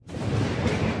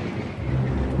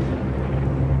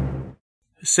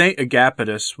St.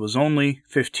 Agapitus was only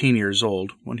 15 years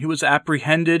old when he was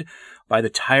apprehended by the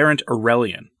tyrant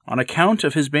Aurelian on account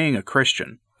of his being a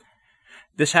Christian.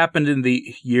 This happened in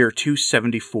the year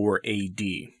 274 AD.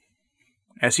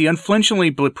 As he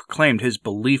unflinchingly proclaimed his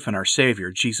belief in our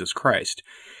Savior, Jesus Christ,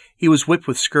 he was whipped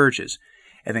with scourges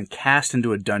and then cast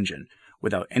into a dungeon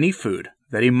without any food,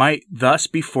 that he might thus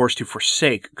be forced to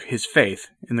forsake his faith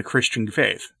in the Christian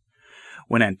faith.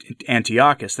 When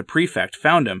Antiochus, the prefect,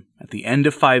 found him at the end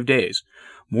of 5 days,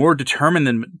 more determined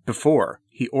than before,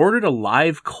 he ordered a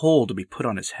live coal to be put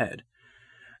on his head.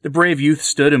 The brave youth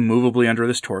stood immovably under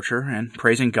this torture, and,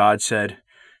 praising God, said,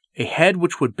 "A head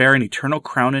which would bear an eternal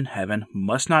crown in heaven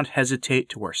must not hesitate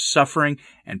to wear suffering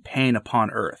and pain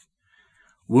upon earth.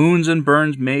 Wounds and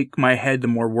burns make my head the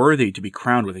more worthy to be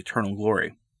crowned with eternal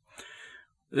glory."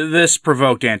 This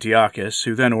provoked Antiochus,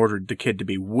 who then ordered the kid to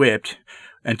be whipped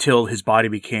until his body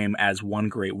became as one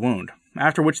great wound,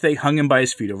 after which they hung him by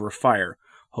his feet over a fire,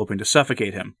 hoping to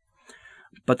suffocate him.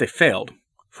 But they failed,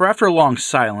 for after a long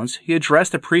silence, he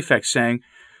addressed the prefect, saying,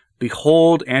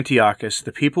 "Behold, Antiochus,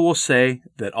 the people will say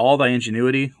that all thy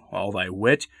ingenuity, all thy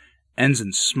wit, ends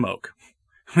in smoke."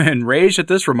 Enraged at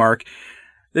this remark,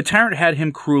 the tyrant had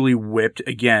him cruelly whipped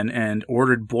again and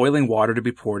ordered boiling water to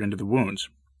be poured into the wounds.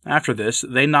 After this,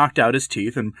 they knocked out his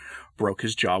teeth and broke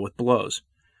his jaw with blows.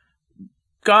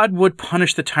 God would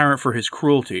punish the tyrant for his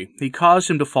cruelty. He caused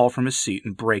him to fall from his seat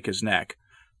and break his neck.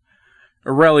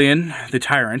 Aurelian, the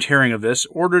tyrant, hearing of this,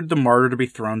 ordered the martyr to be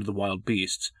thrown to the wild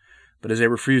beasts, but as they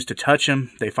refused to touch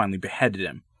him, they finally beheaded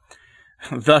him.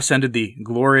 Thus ended the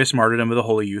glorious martyrdom of the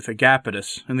holy youth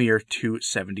Agapitus in the year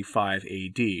 275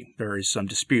 AD. There is some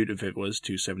dispute if it was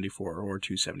 274 or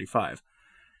 275.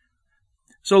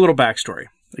 So a little backstory.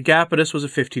 Agapitus was a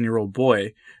 15-year-old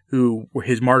boy who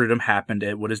his martyrdom happened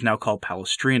at what is now called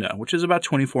Palestrina, which is about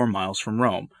 24 miles from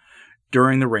Rome,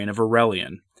 during the reign of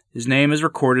Aurelian. His name is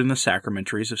recorded in the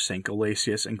sacramentaries of St.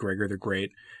 Gelasius and Gregor the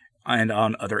Great and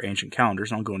on other ancient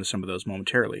calendars. I'll go into some of those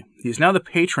momentarily. He is now the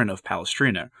patron of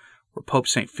Palestrina, where Pope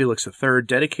St. Felix III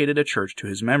dedicated a church to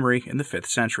his memory in the 5th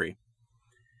century.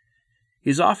 He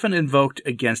is often invoked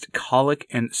against colic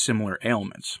and similar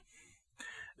ailments.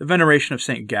 The veneration of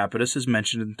St. Agapitus is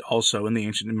mentioned also in the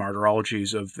ancient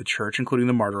martyrologies of the Church, including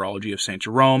the Martyrology of St.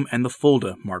 Jerome and the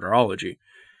Fulda Martyrology.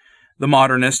 The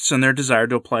modernists, in their desire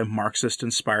to apply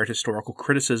Marxist-inspired historical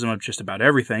criticism of just about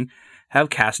everything, have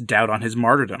cast doubt on his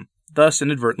martyrdom, thus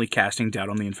inadvertently casting doubt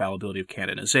on the infallibility of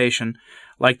canonization,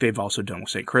 like they've also done with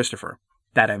St. Christopher.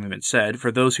 That having been said,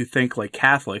 for those who think like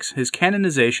Catholics, his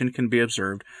canonization can be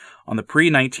observed on the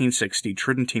pre-1960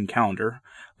 Tridentine calendar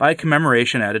by a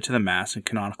commemoration added to the Mass and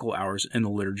canonical hours in the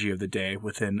liturgy of the day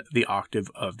within the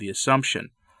octave of the Assumption.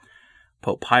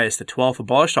 Pope Pius XII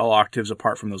abolished all octaves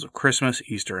apart from those of Christmas,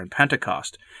 Easter, and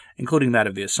Pentecost, including that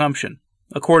of the Assumption.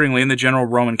 Accordingly, in the general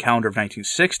Roman calendar of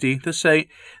 1960, the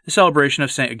celebration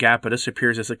of St. Agapitus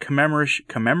appears as a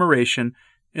commemoration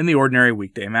in the ordinary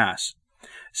weekday Mass.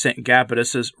 St.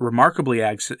 Agapitus is remarkably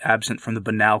absent from the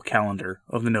banal calendar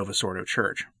of the Novus Ordo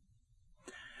Church.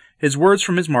 His words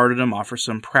from his martyrdom offer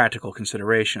some practical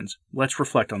considerations. Let's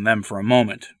reflect on them for a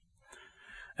moment.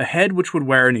 A head which would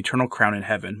wear an eternal crown in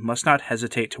heaven must not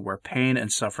hesitate to wear pain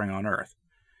and suffering on earth.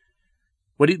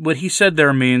 What he said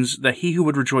there means that he who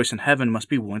would rejoice in heaven must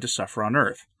be willing to suffer on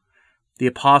earth. The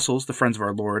apostles, the friends of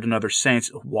our Lord, and other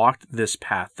saints walked this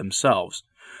path themselves.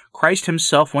 Christ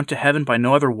himself went to heaven by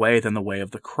no other way than the way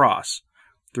of the cross.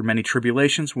 Through many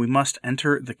tribulations we must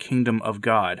enter the kingdom of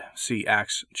God. See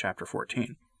Acts chapter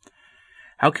 14.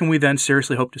 How can we then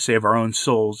seriously hope to save our own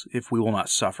souls if we will not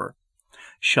suffer?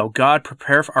 Shall God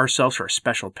prepare ourselves for a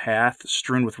special path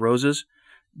strewn with roses?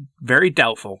 Very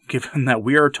doubtful, given that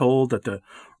we are told that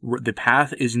the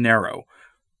path is narrow.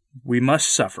 We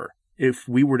must suffer if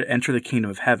we were to enter the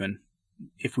kingdom of heaven,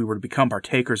 if we were to become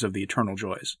partakers of the eternal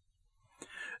joys.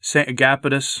 St.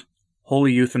 Agapitus,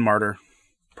 holy youth and martyr,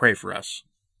 pray for us.